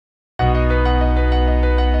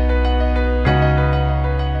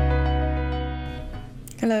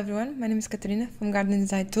Hello everyone, my name is Katarina from Garden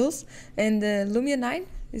Design Tools, and Lumion 9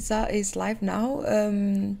 is live now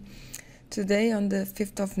today on the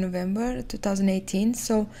 5th of November 2018.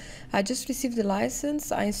 So I just received the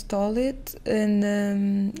license, I installed it,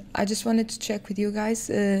 and I just wanted to check with you guys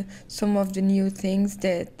some of the new things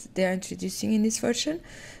that they're introducing in this version.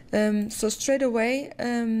 So straight away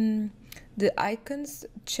the icons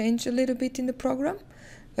change a little bit in the program.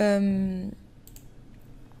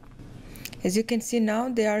 As you can see now,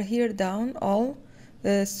 they are here down all.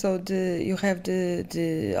 So you have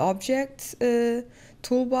the objects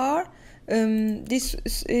toolbar.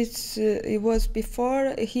 It was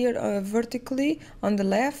before here vertically on the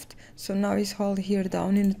left. So now it's all here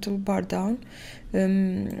down in the toolbar down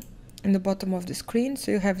in the bottom of the screen. So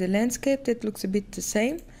you have the landscape that looks a bit the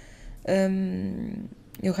same.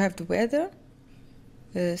 You have the weather.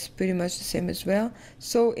 It's pretty much the same as well.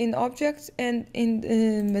 So in objects and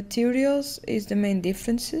in materials is the main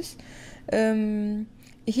differences.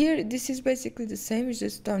 Here this is basically the same, it's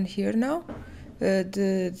just down here now.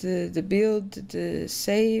 The build, the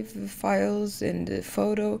save files, and the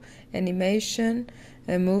photo, animation,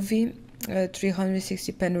 movie,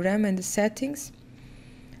 360 panorama, and the settings.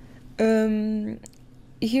 Here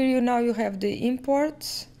you have the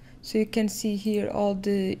imports. So you can see here all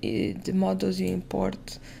the models you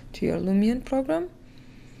import to your Lumion program.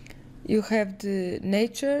 You have the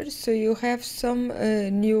nature, so you have some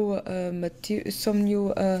new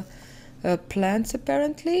plants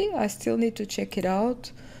apparently. I still need to check it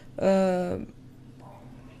out. At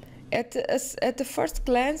the first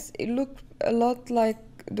glance, it looked a lot like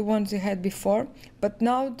the ones you had before, but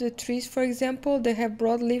now the trees, for example, they have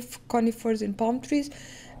broadleaf conifers and palm trees.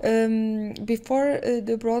 Before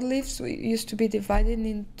the broadleaves used to be divided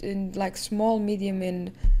in like small, medium,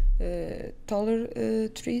 and taller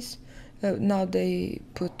trees. Now they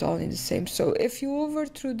put all in the same. So if you hover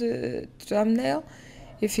through the thumbnail,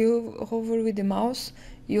 if you hover with the mouse,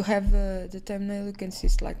 you have the thumbnail. You can see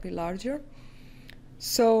slightly larger.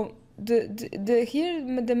 So here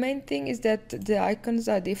the main thing is that the icons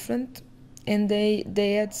are different, and they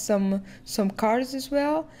add some cars as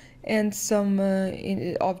well, and some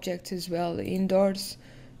objects as well, indoors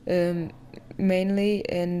mainly,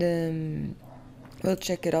 and we'll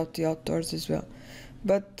check it out the outdoors as well,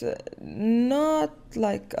 but not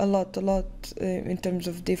like a lot in terms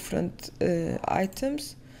of different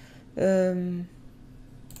items.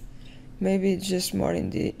 Maybe just more in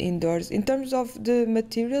the indoors. In terms of the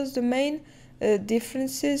materials, the main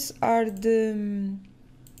differences are the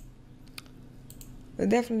I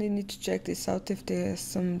definitely need to check this out if there's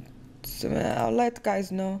some I'll let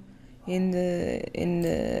guys know in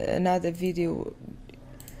another video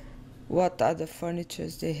what are the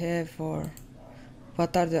furnitures they have, or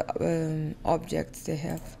what are the objects they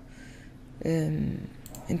have in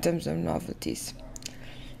terms of novelties.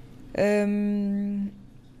 But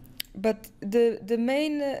the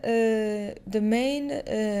main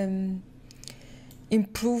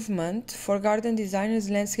improvement for garden designers,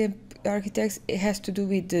 landscape architects, it has to do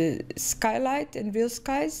with the skylight and real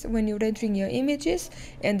skies when you're rendering your images,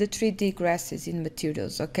 and the 3D grasses in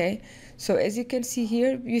materials. Okay, so as you can see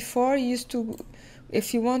here, before you used to,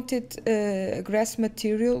 if you wanted a grass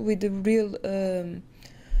material with a real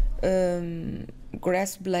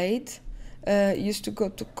grass blade, you used to go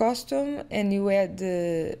to custom, and you add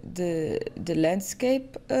the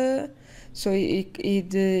landscape. So you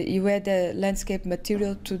add a landscape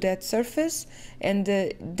material to that surface, and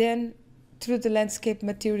then through the landscape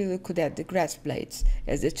material you could add the grass blades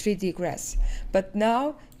as a 3D grass. But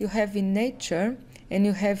now you have in nature, and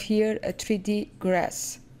you have here a 3D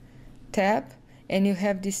grass tab, and you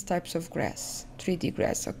have these types of grass, 3D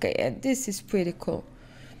grass. Okay, and this is pretty cool.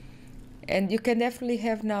 And you can definitely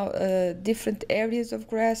have now different areas of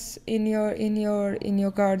grass in your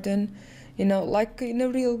garden, you know, like in a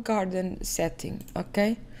real garden setting.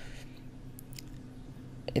 Okay,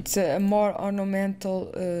 it's a more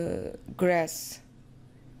ornamental grass.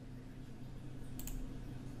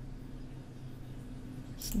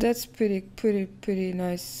 So that's pretty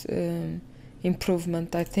nice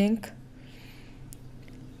improvement, I think.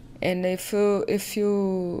 And if you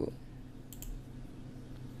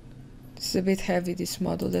it's a bit heavy, this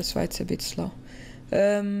model, that's why it's a bit slow.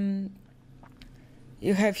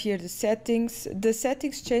 You have here the settings. The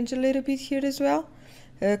settings change a little bit here as well.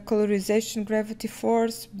 Colorization, gravity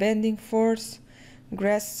force, bending force,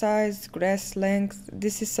 grass size, grass length.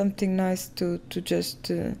 This is something nice to just,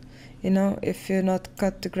 you know, if you're not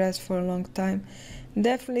cut the grass for a long time.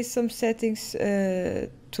 Definitely some settings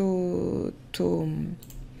to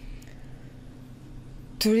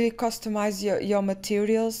to really customize your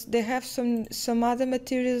materials. They have some other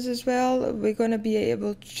materials as well. We're gonna be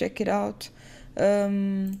able to check it out.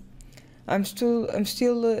 I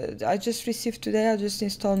just received today. I just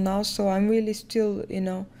installed now, so I'm really still, you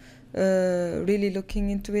know, really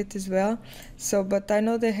looking into it as well. So, but I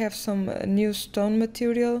know they have some new stone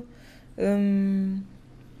material,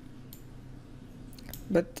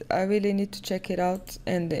 but I really need to check it out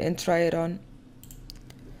and try it on.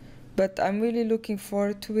 But I'm really looking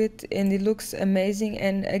forward to it, and it looks amazing.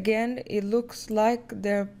 And again, it looks like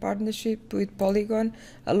their partnership with Polygon.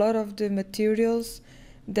 A lot of the materials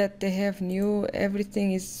that they have new,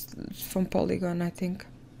 everything is from Polygon, I think.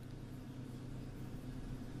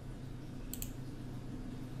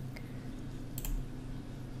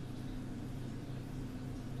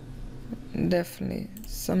 Definitely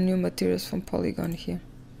some new materials from Polygon here.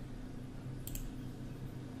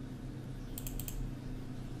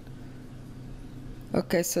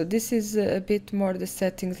 Okay, so this is a bit more the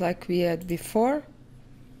settings like we had before,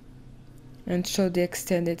 and show the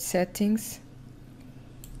extended settings.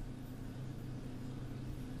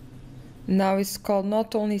 Now it's called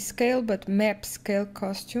not only scale but map scale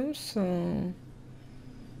costumes. So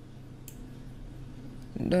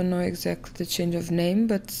don't know exactly the change of name,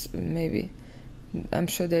 but maybe I'm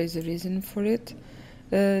sure there is a reason for it.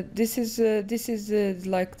 This is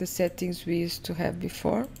like the settings we used to have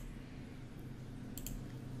before.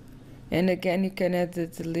 And again, you can add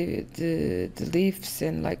the leaves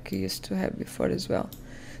and like you used to have before as well.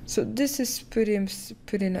 So this is pretty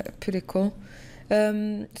cool.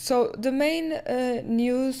 So the main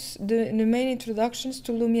news, the main introductions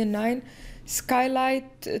to Lumion 9,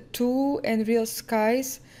 Skylight 2 and Real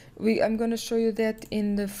Skies. I'm going to show you that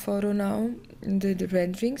in the photo now, in the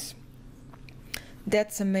renderings.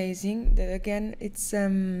 That's amazing. Again, it's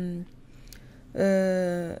in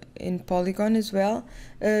Polygon as well.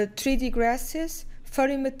 3D grasses,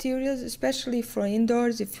 furry materials, especially for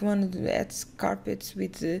indoors. If you want to add carpets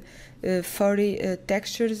with furry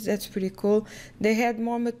textures, that's pretty cool. They had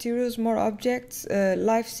more materials, more objects.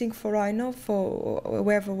 Live sync for Rhino, for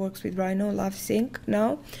whoever works with Rhino, live sync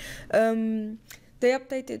now. They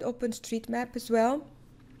updated OpenStreetMap as well.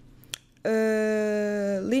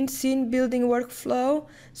 Lean scene building workflow,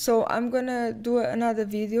 so I'm gonna do another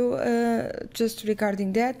video just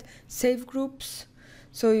regarding that. Save groups,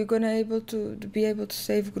 so you're gonna be able to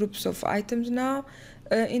save groups of items now.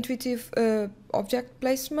 Intuitive object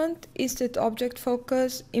placement, instant object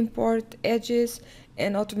focus, import edges,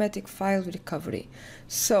 and automatic file recovery.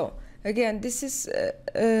 So again, this is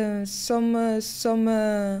some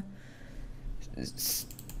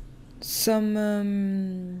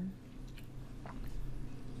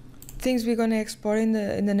things we're going to explore in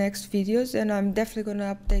the next videos, and I'm definitely going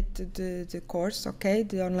to update the course, okay,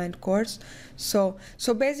 the online course. So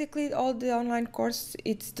basically all the online course,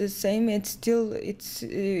 it's the same. It's still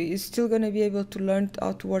going to be able to learn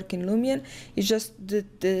how to work in Lumion. It's just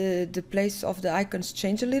the place of the icons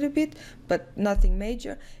change a little bit, but nothing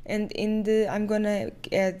major. And I'm going to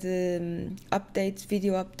add updates,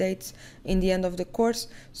 video updates in the end of the course,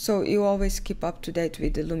 so you always keep up to date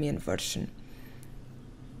with the Lumion version.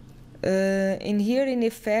 In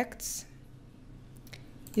effects,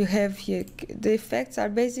 you have here, the effects are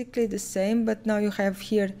basically the same, but now you have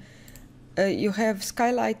here, you have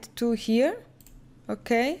Skylight 2 here,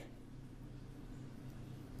 okay,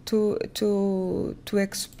 to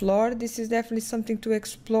explore. This is definitely something to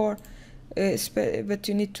explore, but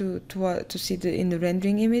you need to see in the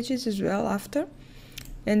rendering images as well after.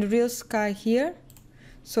 And Real Sky here.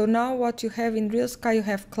 So now what you have in Real Sky, you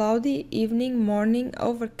have cloudy, evening, morning,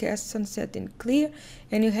 overcast, sunset, and clear,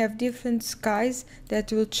 and you have different skies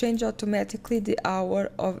that will change automatically the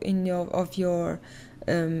hour of your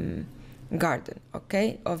garden,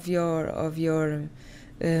 okay, of your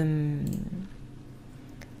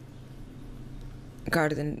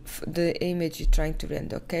garden, the image you're trying to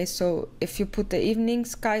render, okay. So if you put the evening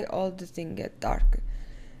sky, all the things get darker.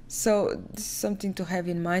 So this is something to have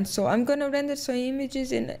in mind. So I'm gonna render some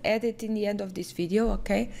images and add it in the end of this video,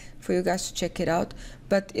 okay, for you guys to check it out.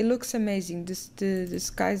 But it looks amazing. The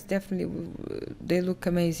skies definitely, they look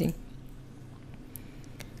amazing,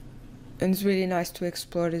 and it's really nice to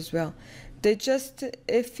explore as well. They just,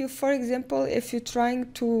 if you, for example, if you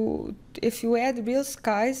add real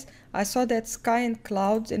skies, I saw that sky and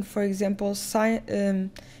clouds, and for example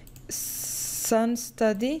sun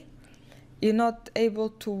study, you're not able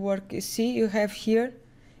to work. You see, you have here,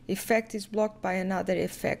 effect is blocked by another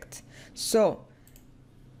effect. So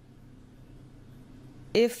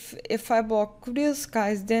if I block real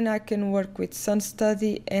skies, then I can work with sun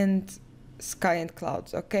study and sky and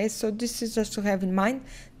clouds. Okay, so this is just to have in mind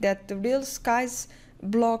that the real skies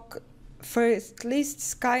block, for at least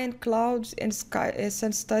sky and clouds and sky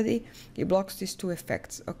sun study, it blocks these two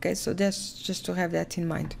effects. Okay, so that's just to have that in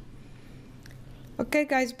mind. Okay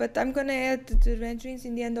guys, but I'm gonna add the renderings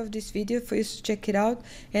in the end of this video for you to check it out,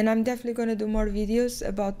 and I'm definitely gonna do more videos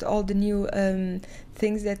about all the new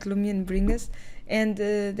things that Lumion bring us, and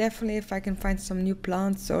definitely if I can find some new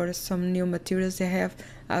plants or some new materials they have,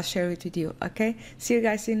 I'll share it with you. Okay, see you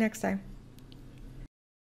guys, see you next time.